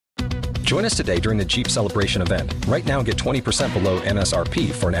Join us today during the Jeep Celebration event. Right now, get 20% below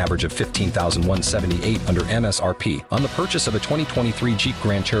MSRP for an average of $15,178 under MSRP on the purchase of a 2023 Jeep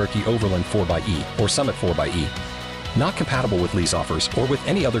Grand Cherokee Overland 4xE or Summit 4xE. Not compatible with lease offers or with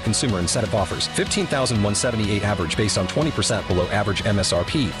any other consumer incentive offers. $15,178 average based on 20% below average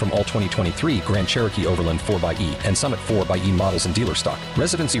MSRP from all 2023 Grand Cherokee Overland 4xE and Summit 4xE models in dealer stock.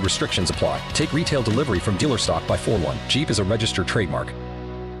 Residency restrictions apply. Take retail delivery from dealer stock by 4/1. Jeep is a registered trademark.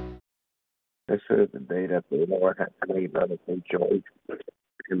 This is the day that the Lord has made. Let us rejoice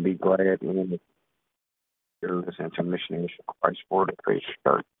and be glad in it. You're listening to Missionaries of Christ for the Praise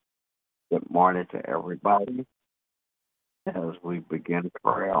Church. Good morning to everybody. As we begin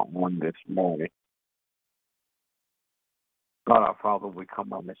prayer on this morning, God our Father, we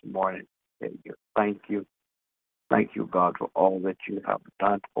come on this morning and say thank you. Thank you, God, for all that you have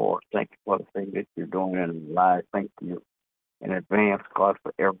done for us. Thank you for the things that you're doing in our lives. Thank you in advance, God,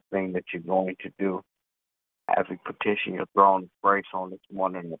 for everything that you're going to do. As we petition your throne of grace on this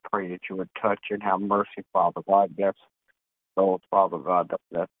morning, I pray that you would touch and have mercy, Father God. Bless those, Father God,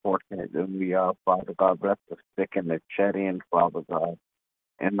 that's fortunate that we are, Father God. Bless the sick and the shed in, Father God.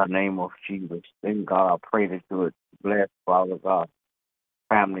 In the name of Jesus. Then, God, I pray that you would bless, Father God,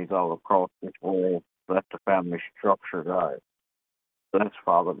 families all across this world. Bless the family structure, God. Bless,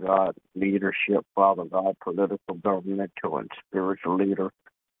 Father God, leadership, Father God, political, governmental, and spiritual leader.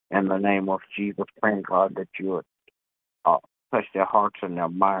 In the name of Jesus, praying, God, that you would touch their hearts and their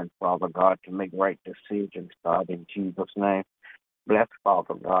minds, Father God, to make right decisions, God, in Jesus' name. Bless,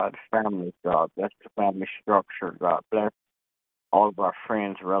 Father God, families, God. Bless the family structure, God. Bless all of our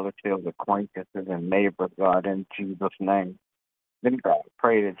friends, relatives, acquaintances, and neighbors, God, in Jesus' name. Then, God,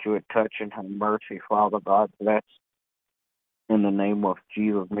 pray that you would touch and have mercy, Father God. Bless, in the name of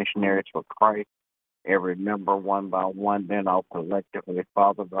Jesus, Missionaries for Christ. Every member, one by one, then all collectively,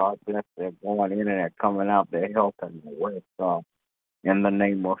 Father God. Bless their going in and their coming out, their health and their wealth, God. In the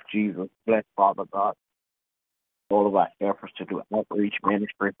name of Jesus, bless, Father God, all of our efforts to do outreach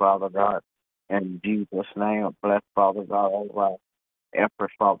ministry, Father God. In Jesus' name, bless, Father God, all of our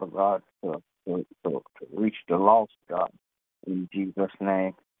efforts, Father God, to reach the lost, God. In Jesus'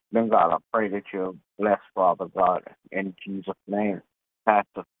 name. Then, God, I pray that you'll bless, Father God, in Jesus' name,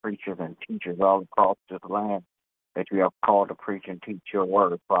 pastors, preachers, and teachers all across this land that you have called to preach and teach your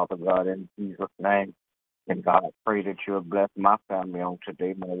word, Father God, in Jesus' name. And God, I pray that you'll bless my family on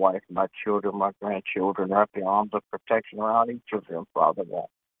today, my wife, my children, my grandchildren, wrap your arms of protection around each of them, Father God.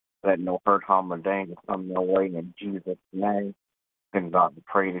 Let no hurt, harm, or danger come their way in Jesus' name. And God, I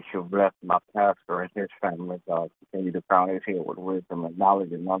pray that you'll bless my pastor and his family, God. Continue to crown his head with wisdom and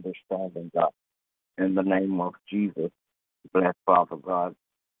knowledge and understanding, God. In the name of Jesus, bless, Father God,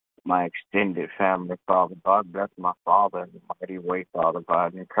 my extended family, Father God. Bless my father in a mighty way, Father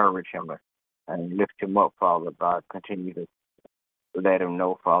God. Encourage him and lift him up, Father God. Continue to let him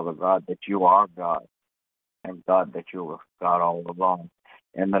know, Father God, that you are God, and God, that you are God all along.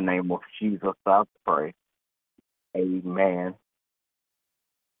 In the name of Jesus, I pray. Amen.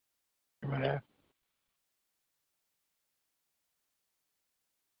 Amen.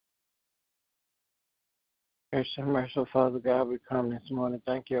 Gracious and merciful Father God, we come this morning.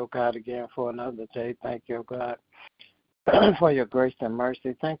 Thank you, O God, again for another day. Thank you, O God, for your grace and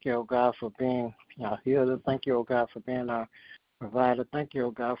mercy. Thank you, O God, for being our healer. Thank you, O God, for being our provider. Thank you,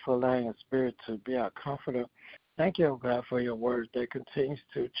 O God, for allowing your spirit to be our comforter. Thank you, O God, for your word that continues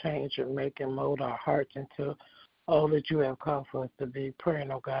to change and make and mold our hearts into all that you have called for us to be.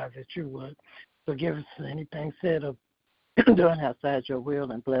 Praying, O God, that you would forgive us for anything said or doing outside your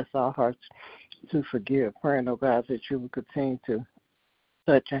will and bless our hearts to forgive. Praying, O God, that you would continue to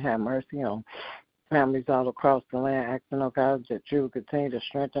touch and have mercy on families all across the land, asking, oh God, that you would continue to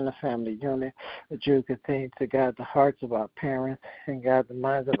strengthen the family unit, that you would continue to guide the hearts of our parents and guide the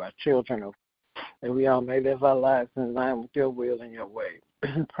minds of our children, oh, that we all may live our lives in line with your will and your way.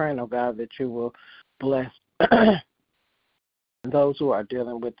 Praying, oh God, that you will bless those who are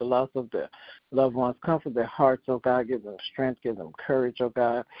dealing with the loss of their loved ones. Comfort their hearts, oh God. Give them strength, give them courage, oh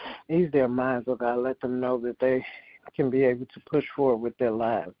God. Ease their minds, oh God. Let them know that they can be able to push forward with their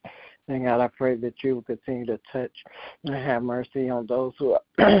lives. And God, I pray that you will continue to touch and have mercy on those who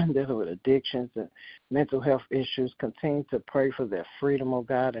are dealing with addictions and mental health issues. Continue to pray for their freedom, oh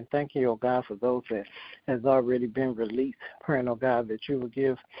God. And thank you, oh God, for those that has already been released. Praying, oh God, that you will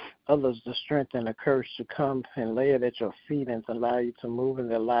give others the strength and the courage to come and lay it at your feet and to allow you to move in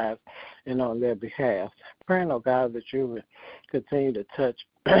their lives and on their behalf. Praying, oh God, that you will continue to touch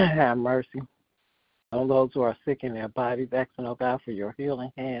and have mercy on those who are sick in their bodies, asking, oh God, for your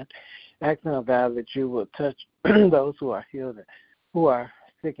healing hand, asking, oh God, that you will touch those who are healed, who are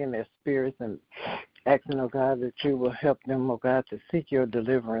sick in their spirits, and asking, oh God, that you will help them, oh God, to seek your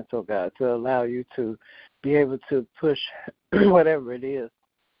deliverance, oh God, to allow you to be able to push whatever it is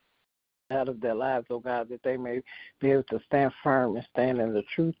out of their lives, oh God, that they may be able to stand firm and stand in the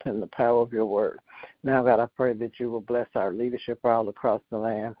truth and the power of your word. Now, God, I pray that you will bless our leadership all across the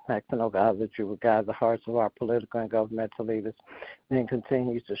land. Asking, oh God, that you will guide the hearts of our political and governmental leaders, then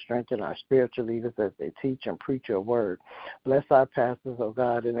continue to strengthen our spiritual leaders as they teach and preach your word. Bless our pastors, oh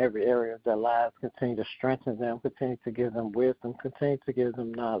God, in every area of their lives. Continue to strengthen them, continue to give them wisdom, continue to give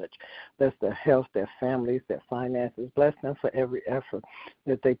them knowledge. Bless their health, their families, their finances. Bless them for every effort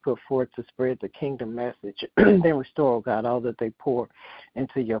that they put forth to spread the kingdom message. Then restore, oh God, all that they pour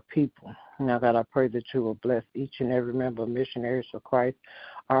into your people. Now, God, I pray that you will bless each and every member of Missionaries for Christ,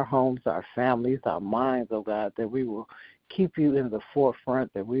 our homes, our families, our minds, oh God, that we will keep you in the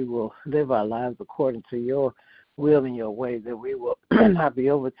forefront, that we will live our lives according to your will and your way, that we will not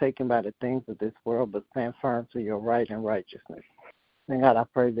be overtaken by the things of this world, but stand firm to your right and righteousness. And God, I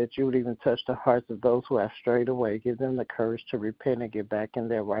pray that you would even touch the hearts of those who have strayed away. Give them the courage to repent and get back in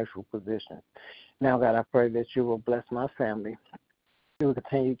their rightful position. Now, God, I pray that you will bless my family. You will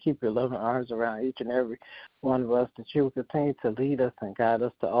continue to keep your loving arms around each and every one of us, that you will continue to lead us and guide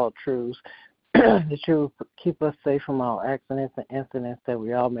us to all truths, that you will keep us safe from all accidents and incidents, that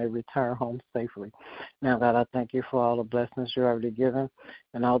we all may return home safely. Now, God, I thank you for all the blessings you're already given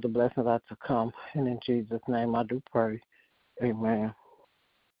and all the blessings are to come. And in Jesus' name I do pray. Amen.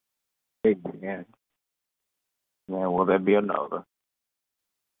 Amen. Yeah, will there be another?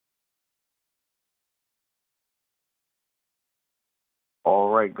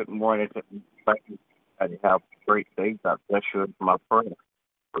 All right, good morning to everybody. And have a great day. God bless you. It's my prayer.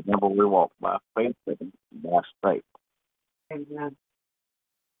 Remember, we walk by faith and by faith. Amen.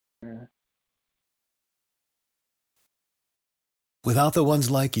 Yeah. Without the ones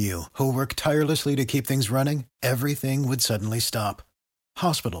like you, who work tirelessly to keep things running, everything would suddenly stop.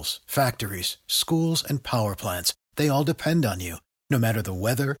 Hospitals, factories, schools, and power plants, they all depend on you. No matter the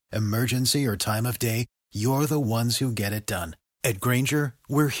weather, emergency, or time of day, you're the ones who get it done. At Grainger,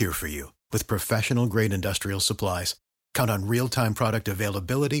 we're here for you with professional-grade industrial supplies. Count on real-time product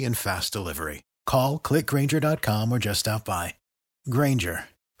availability and fast delivery. Call, click Grainger.com, or just stop by. Grainger,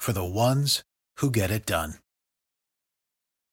 for the ones who get it done.